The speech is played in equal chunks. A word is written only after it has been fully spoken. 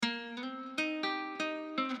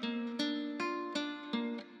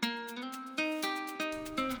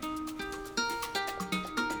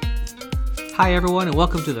Hi, everyone, and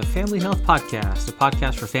welcome to the Family Health Podcast, a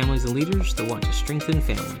podcast for families and leaders that want to strengthen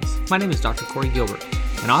families. My name is Dr. Corey Gilbert,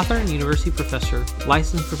 an author and university professor,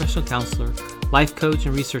 licensed professional counselor, life coach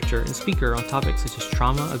and researcher, and speaker on topics such as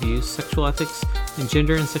trauma, abuse, sexual ethics, and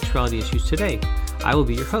gender and sexuality issues today. I will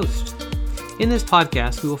be your host. In this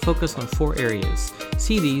podcast, we will focus on 4 areas.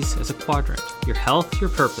 See these as a quadrant: your health,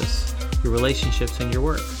 your purpose, your relationships, and your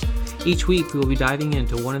work. Each week, we will be diving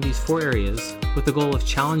into one of these 4 areas with the goal of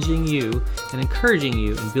challenging you and encouraging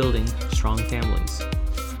you in building strong families.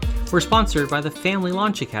 We're sponsored by the Family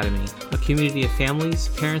Launch Academy, a community of families,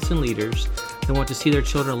 parents, and leaders that want to see their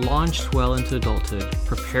children launched well into adulthood,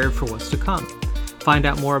 prepared for what's to come. Find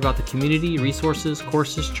out more about the community, resources,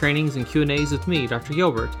 courses, trainings, and Q&As with me, Dr.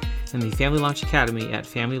 Gilbert, and the Family Launch Academy at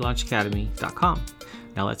FamilyLaunchAcademy.com.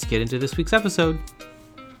 Now let's get into this week's episode.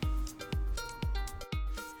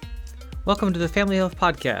 Welcome to the Family Health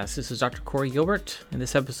Podcast. This is Dr. Corey Gilbert, and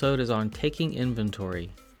this episode is on taking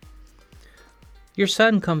inventory. Your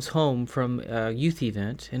son comes home from a youth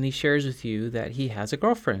event, and he shares with you that he has a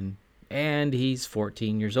girlfriend, and he's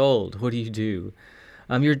 14 years old. What do?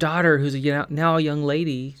 Your daughter, who's now a young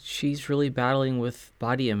lady, she's really battling with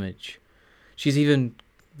body image. It's even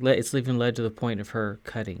led to the point of her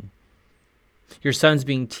cutting. Your son's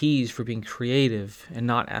being teased for being creative and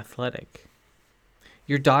not athletic.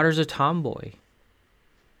 Your daughter's a tomboy.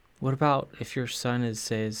 What about if your son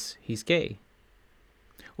says he's gay?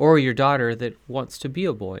 Or your daughter that wants to be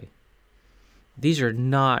a boy? These are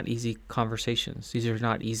not easy conversations. These are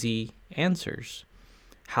not easy answers.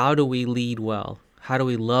 How do we lead well? How do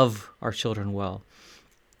we love our children well?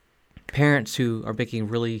 Parents who are making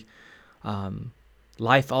really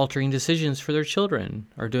life-altering decisions for their children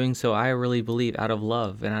are doing so, I really believe, out of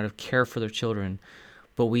love and out of care for their children.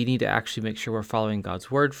 But we need to actually make sure we're following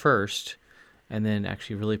God's word first, and then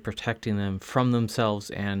actually really protecting them from themselves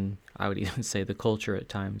and, I would even say, the culture at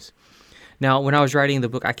times. Now, when I was writing the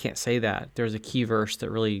book, I can't say that. There's a key verses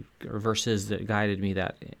that guided me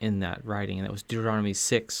in that writing, and that was Deuteronomy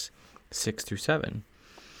 6:6-7.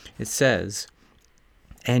 It says,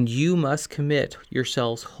 "And you must commit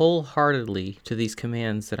yourselves wholeheartedly to these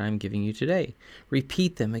commands that I'm giving you today.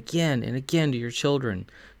 Repeat them again and again to your children.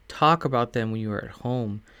 Talk about them when you are at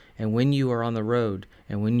home, and when you are on the road,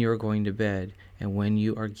 and when you are going to bed, and when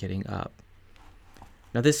you are getting up."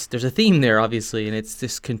 Now there's a theme there, obviously, and it's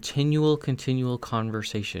this continual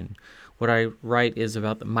conversation. What I write is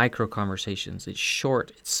about the micro conversations. It's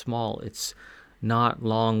short, it's small, it's not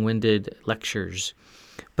long-winded lectures.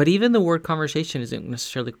 But even the word conversation isn't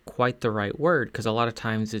necessarily quite the right word, because a lot of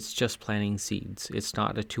times it's just planting seeds. It's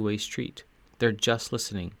not a two-way street. They're just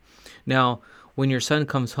listening. Now, when your son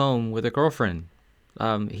comes home with a girlfriend,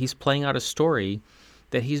 he's playing out a story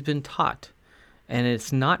that he's been taught. And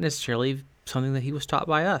it's not necessarily something that he was taught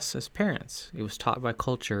by us as parents. It was taught by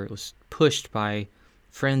culture. It was pushed by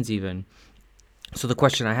friends even. So the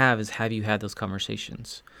question I have is, have you had those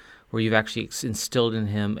conversations where you've actually instilled in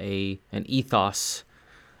him an ethos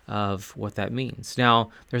of what that means? Now,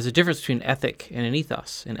 there's a difference between ethic and an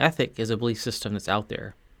ethos. An ethic is a belief system that's out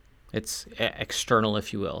there. It's external,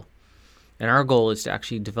 if you will. And our goal is to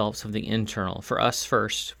actually develop something internal for us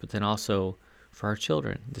first, but then also for our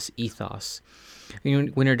children, this ethos.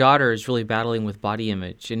 When your daughter is really battling with body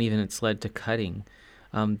image, and even it's led to cutting,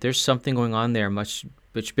 there's something going on there much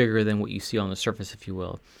bigger than what you see on the surface, if you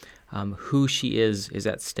will. Who she is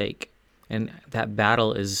at stake. And that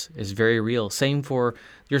battle is very real. Same for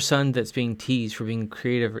your son that's being teased for being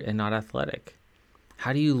creative and not athletic.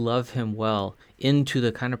 How do you love him well into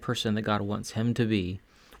the kind of person that God wants him to be,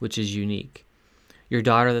 which is unique? Your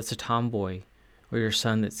daughter that's a tomboy, or your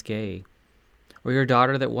son that's gay, or your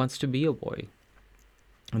daughter that wants to be a boy.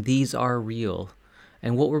 These are real.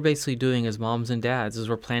 And what we're basically doing as moms and dads is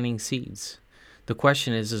we're planting seeds. The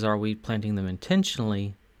question is are we planting them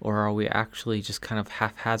intentionally, or are we actually just kind of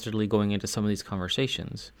haphazardly going into some of these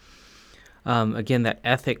conversations? Again, that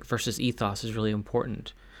ethic versus ethos is really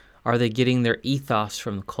important. Are they getting their ethos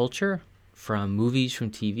from the culture, from movies, from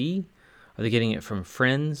TV? Are they getting it from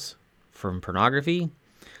friends, from pornography?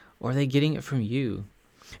 Or are they getting it from you?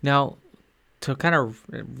 Now, to kind of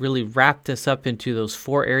really wrap this up into those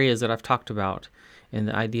 4 areas that I've talked about, and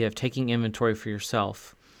the idea of taking inventory for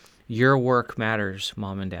yourself, your work matters,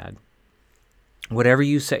 mom and dad. Whatever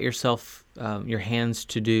you set yourself, your hands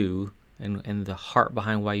to do, and the heart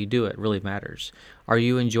behind why you do it really matters. Are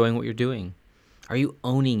you enjoying what you're doing? Are you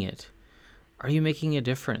owning it? Are you making a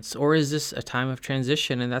difference? Or is this a time of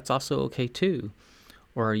transition and that's also okay too?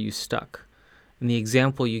 Or are you stuck? And the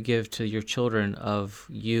example you give to your children of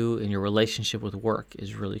you and your relationship with work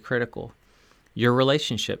is really critical. Your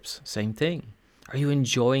relationships, same thing. Are you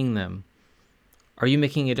enjoying them? Are you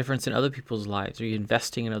making a difference in other people's lives? Are you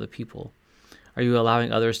investing in other people? Are you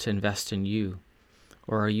allowing others to invest in you?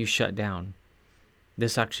 Or are you shut down?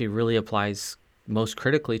 This actually really applies most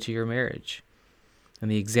critically to your marriage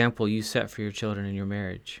and the example you set for your children in your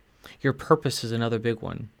marriage. Your purpose is another big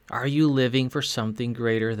one. Are you living for something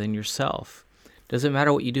greater than yourself? Doesn't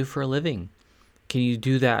matter what you do for a living. Can you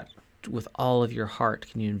do that with all of your heart?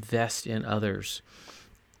 Can you invest in others?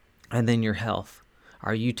 And then your health.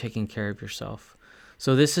 Are you taking care of yourself?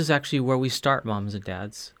 So this is actually where we start, moms and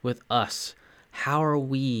dads, with us. How are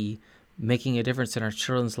we making a difference in our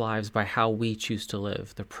children's lives by how we choose to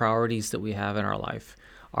live, the priorities that we have in our life,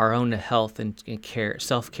 our own health and care,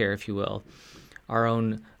 self-care, if you will, our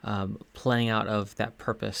own playing out of that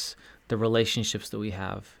purpose, the relationships that we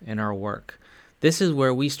have in our work. This is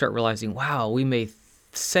where we start realizing, wow, we may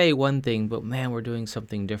say one thing, but man, we're doing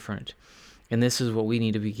something different. And this is what we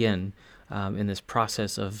need to begin in this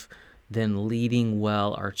process of then leading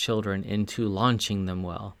well our children into launching them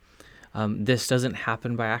well. This doesn't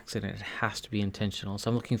happen by accident. It has to be intentional. So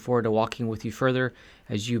I'm looking forward to walking with you further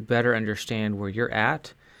as you better understand where you're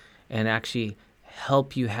at and actually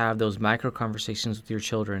help you have those micro conversations with your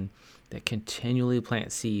children that continually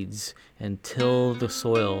plant seeds and till the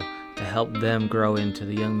soil to help them grow into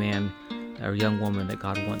the young man or young woman that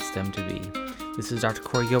God wants them to be. This is Dr.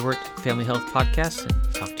 Corey Gilbert, Family Health Podcast,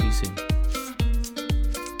 and talk to you soon.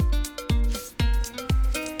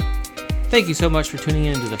 Thank you so much for tuning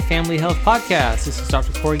in to the Family Health Podcast. This is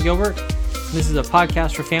Dr. Corey Gilbert. This is a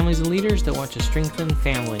podcast for families and leaders that want to strengthen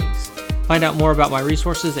families. Find out more about my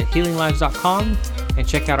resources at healinglives.com and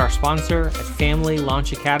check out our sponsor at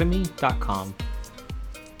familylaunchacademy.com.